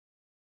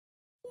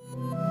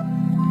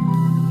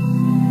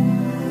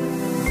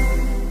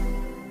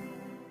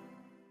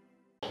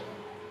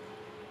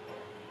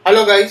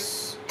Hello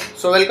guys,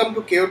 so welcome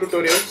to Kayo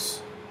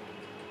tutorials.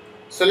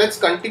 So let's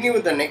continue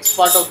with the next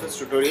part of this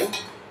tutorial.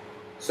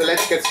 So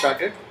let's get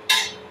started.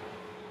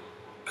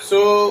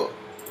 So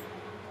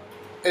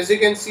as you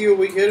can see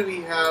over here,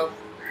 we have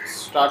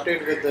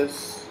started with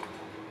this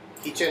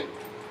kitchen,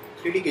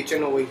 3D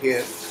kitchen over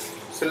here.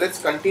 So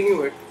let's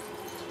continue it.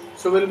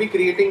 So we'll be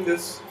creating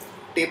this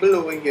table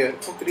over here.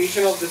 For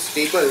creation of this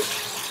table,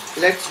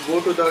 let's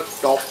go to the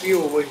top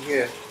view over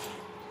here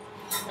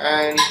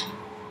and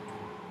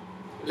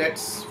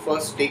let's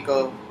first take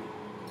a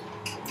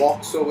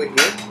box over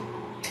here.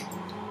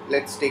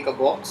 Let's take a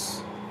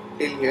box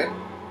till here.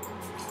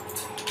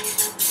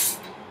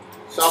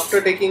 So after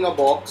taking a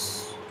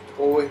box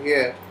over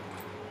here,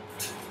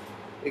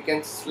 we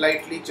can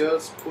slightly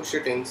just push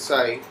it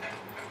inside.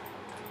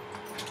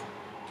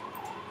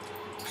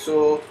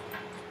 So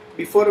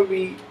before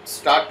we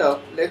start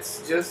up,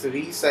 let's just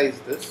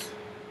resize this,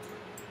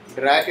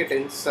 drag it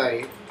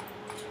inside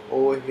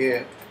over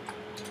here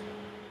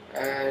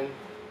and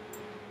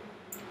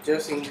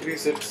just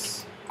increase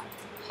its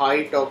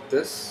height of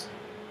this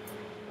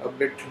a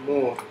bit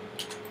more.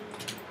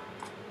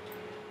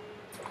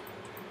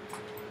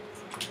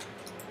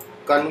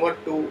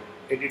 Convert to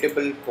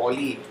editable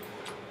poly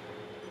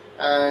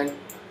and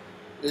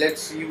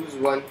let's use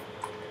one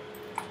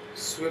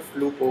swift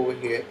loop over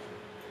here.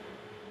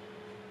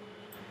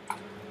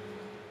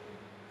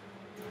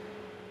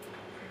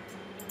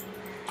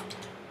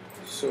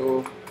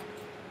 So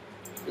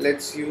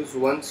let's use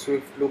one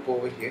swift loop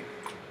over here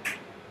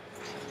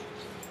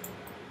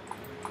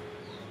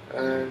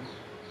and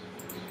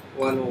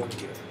one over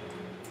here.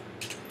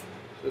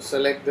 So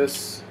select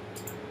this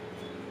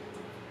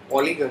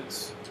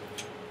polygons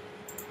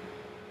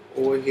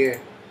over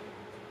here.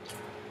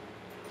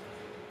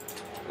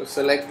 So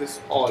select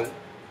this all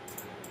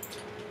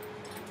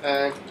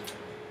and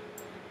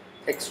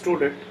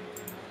extrude it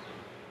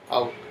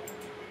out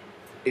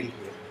till here.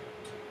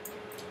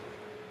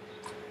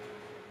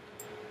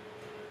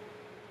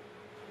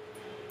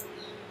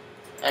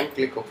 And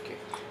click OK.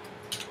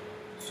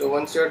 So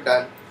once you're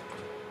done,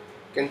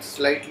 you can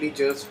slightly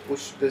just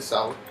push this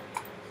out,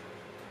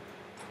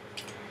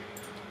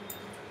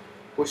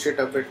 push it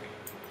a bit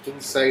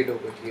inside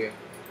over here.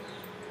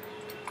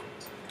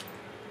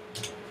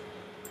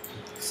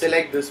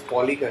 Select this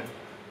polygon,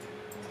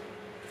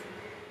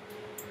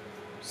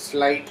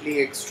 slightly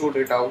extrude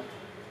it out.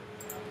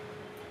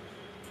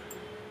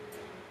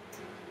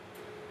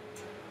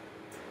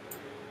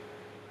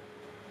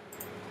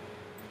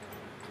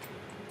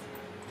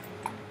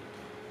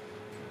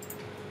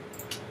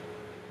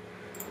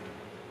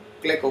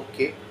 Click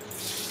OK.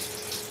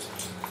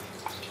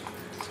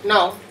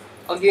 Now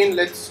again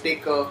let's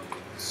take a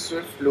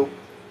swift loop.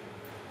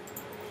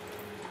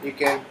 You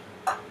can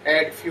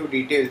add few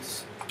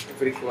details if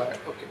required.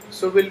 Okay,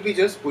 so we'll be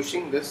just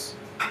pushing this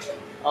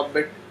a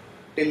bit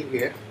till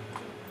here.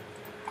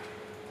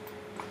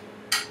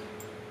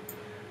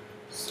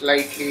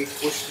 Slightly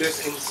push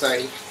this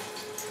inside.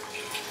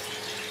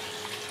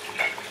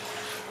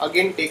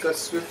 Again take a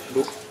swift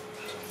loop.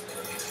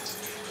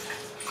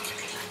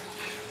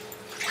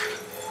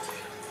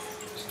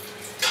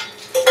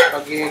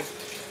 Again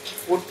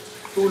put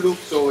two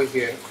loops over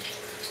here.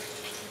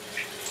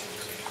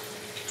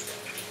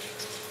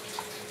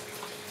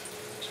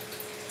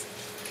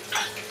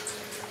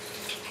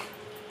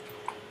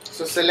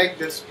 So select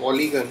this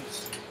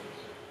polygons.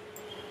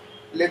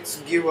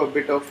 Let's give a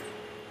bit of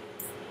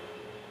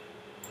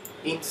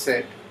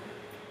inset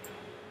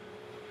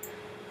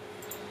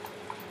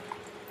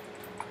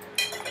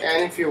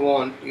and if you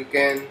want you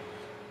can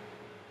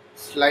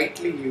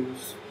slightly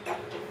use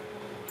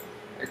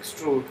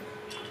extrude,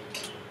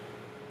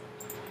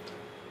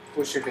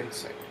 push it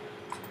inside.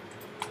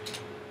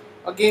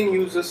 Again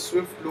use a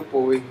swift loop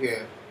over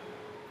here.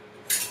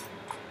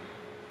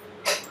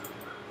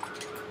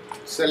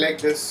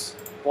 Select this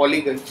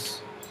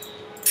polygons.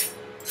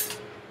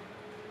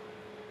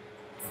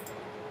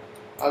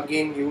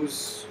 Again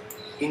use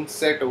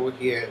inset over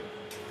here.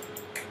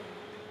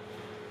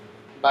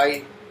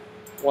 By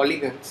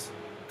polygons,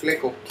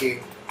 click OK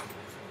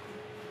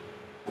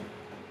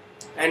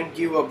and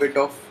give a bit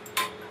of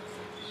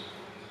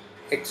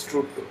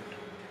extrude to it.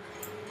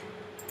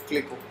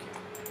 Click OK.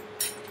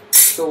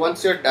 So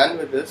once you're done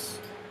with this,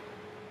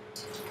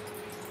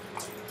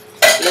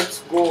 let's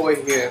go over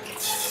here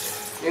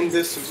in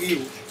this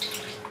view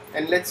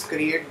and let's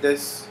create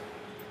this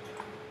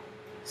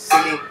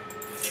ceiling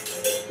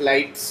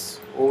lights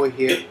over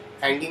here,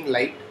 hanging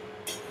light.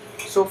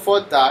 So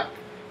for that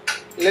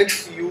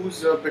let's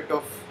use a bit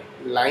of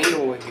line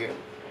over here.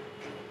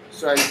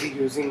 So I'll be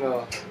using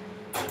a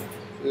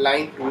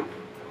line tool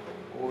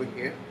over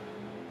here.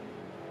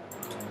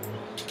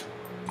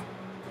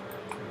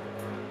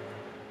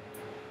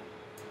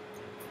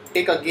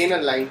 Take again a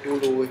line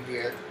tool over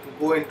here,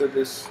 go into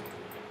this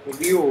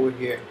view over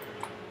here.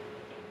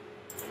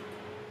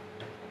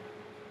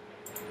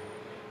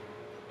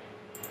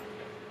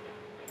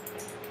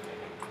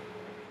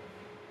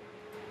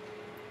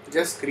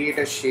 Just create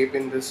a shape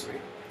in this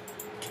way.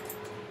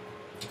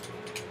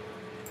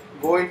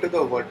 go into the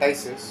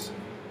vertices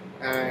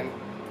and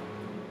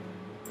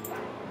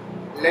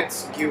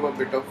let's give a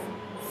bit of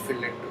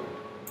fillet to it.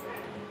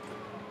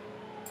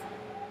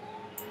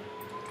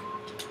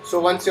 So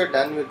once you're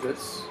done with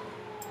this,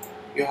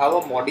 you have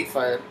a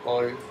modifier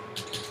called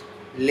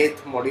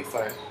lathe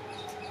modifier.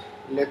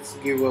 Let's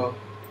give a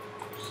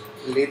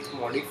lathe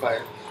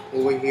modifier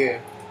over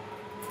here.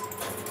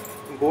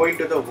 Go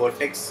into the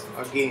vertex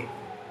again,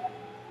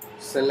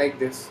 select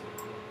this,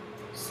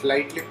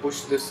 slightly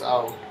push this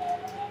out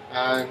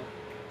and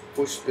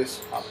push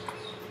this up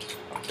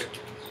a bit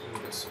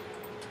in this way.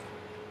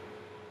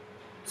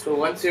 So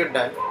once you're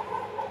done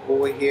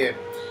over here,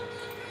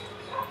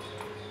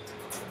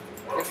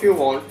 if you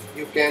want,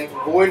 you can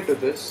go into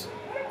this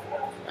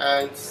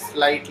and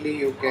slightly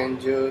you can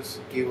just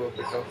give a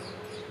bit of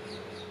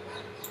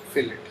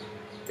fillet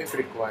if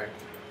required.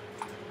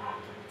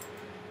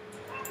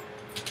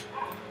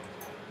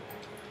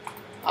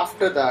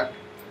 After that,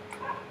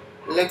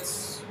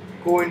 let's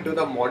go into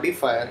the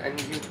modifier and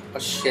give a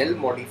shell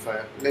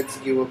modifier. Let's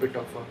give a bit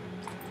of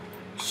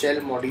a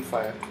shell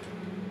modifier.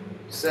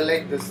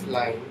 Select this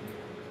line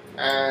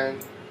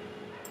and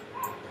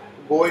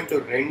go into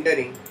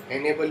rendering,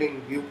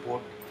 enabling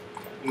viewport,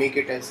 make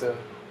it as a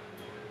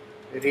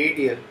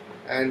radial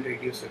and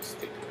reduce its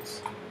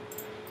thickness.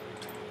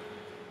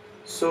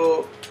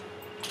 So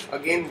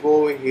again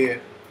go over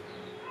here,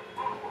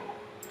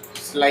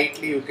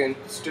 slightly you can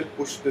still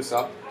push this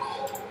up.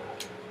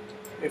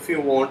 If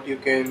you want, you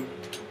can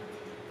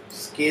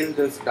scale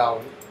this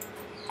down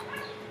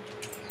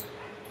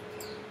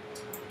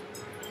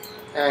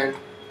and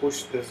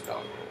push this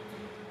down.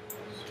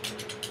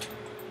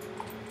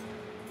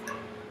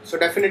 So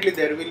definitely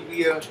there will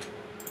be a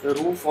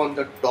roof on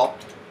the top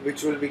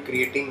which will be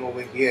creating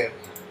over here.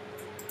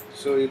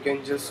 So you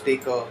can just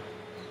take a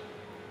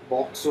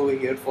box over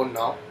here for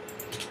now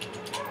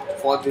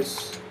for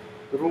this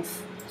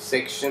roof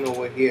section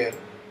over here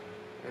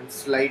and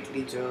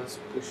slightly just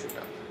push it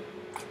up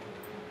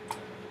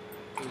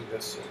in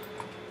this way.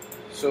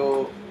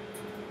 So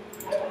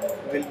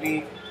we'll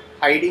be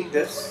hiding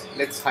this.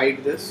 Let's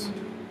hide this.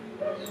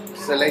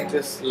 Select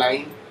this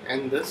line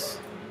and this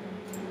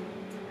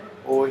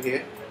over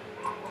here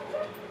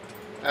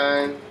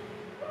and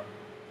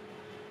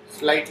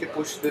slightly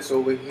push this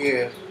over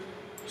here,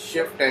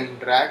 shift and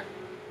drag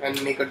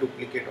and make a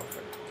duplicate of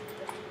it.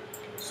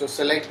 So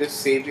select this,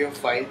 save your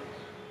file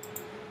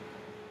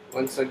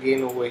once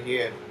again over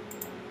here.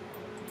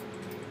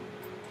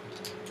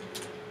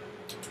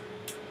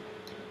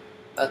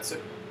 That's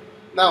it.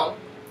 Now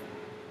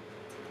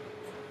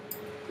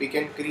we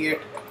can create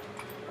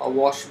a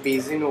wash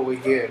basin over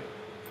here.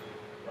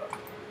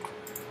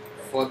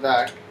 For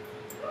that,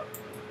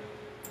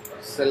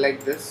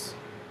 select this,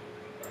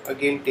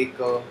 again take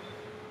a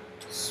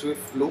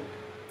swift loop.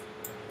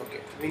 Okay,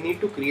 we need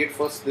to create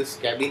first this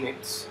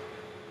cabinets,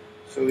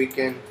 so we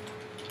can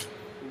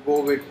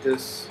go with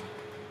this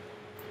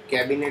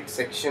cabinet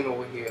section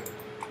over here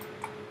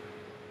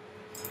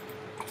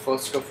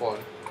first of all.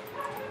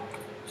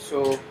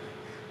 So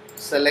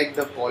select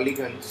the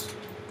polygons,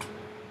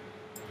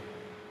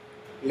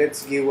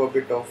 let's give a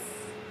bit of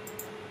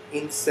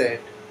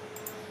inset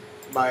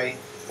by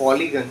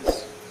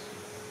polygons,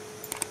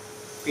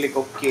 click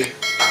OK,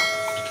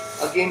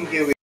 again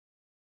give it,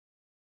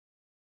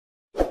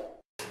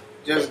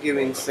 just give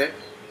inset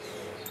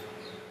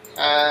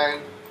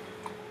and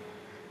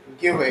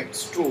give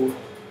extrude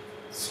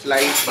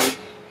slightly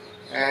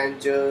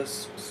and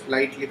just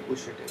slightly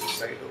push it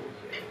inside over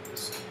here.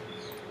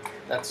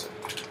 That's it.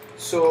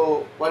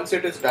 So once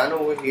it is done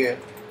over here,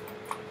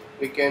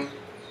 we can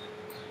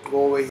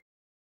go over here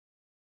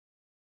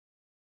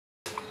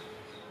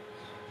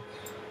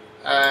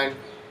and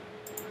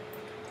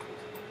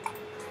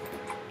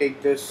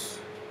take this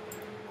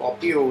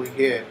copy over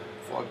here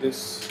for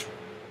this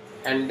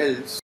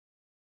handles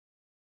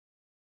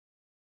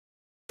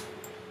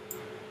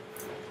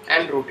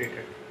and rotate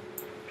it.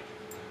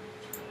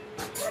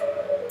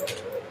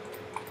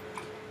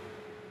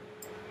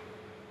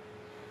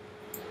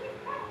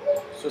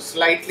 So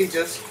slightly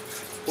just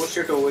push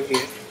it over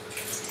here.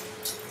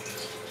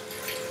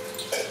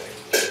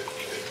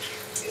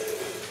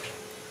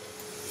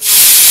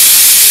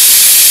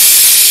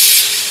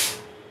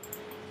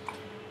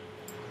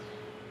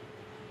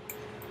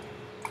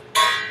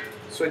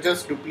 So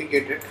just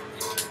duplicate it.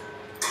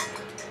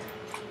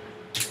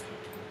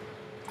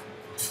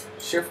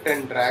 Shift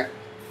and drag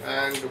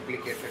and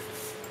duplicate it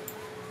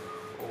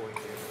over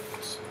here.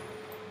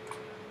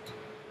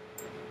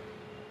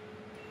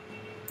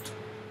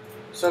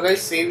 So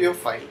guys, save your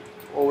file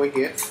over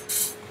here.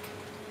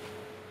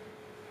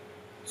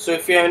 So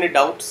if you have any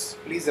doubts,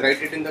 please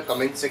write it in the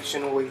comment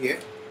section over here.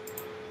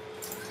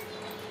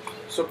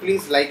 So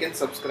please like and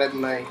subscribe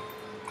my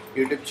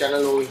YouTube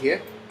channel over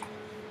here.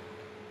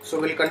 So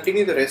we'll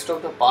continue the rest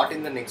of the part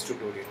in the next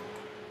tutorial.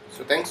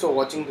 So thanks for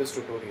watching this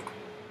tutorial.